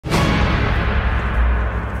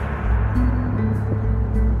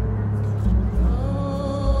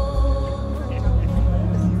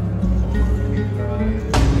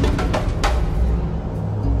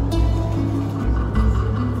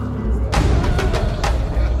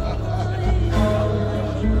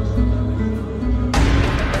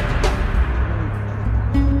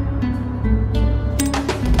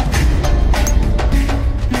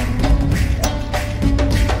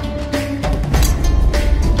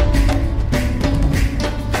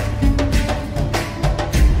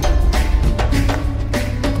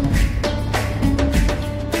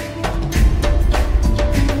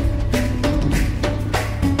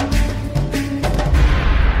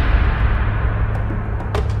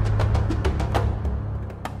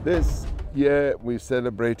This year we're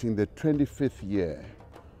celebrating the 25th year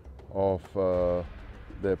of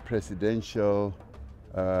the presidential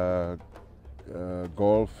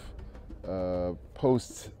golf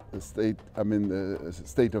post state, the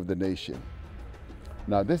State of the Nation.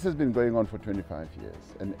 Now this has been going on for 25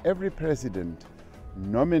 years, and every president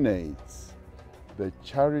nominates the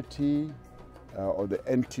charity or the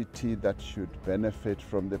entity that should benefit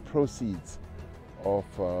from the proceeds of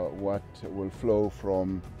what will flow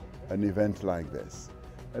from an event like this.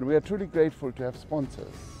 And we are truly grateful to have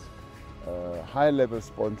sponsors, high-level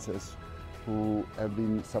sponsors who have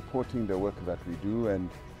been supporting the work that we do. And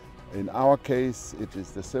in our case, it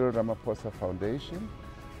is the Cyril Ramaphosa Foundation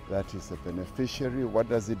that is a beneficiary. What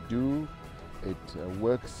does it do? It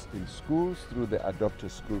works in schools through the Adopt a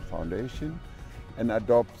School Foundation and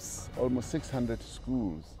adopts almost 600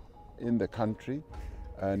 schools in the country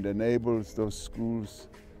and enables those schools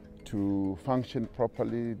to function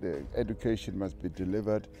properly. The education must be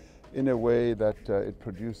delivered in a way that it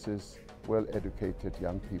produces well-educated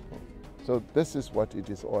young people. So this is what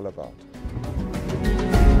it is all about.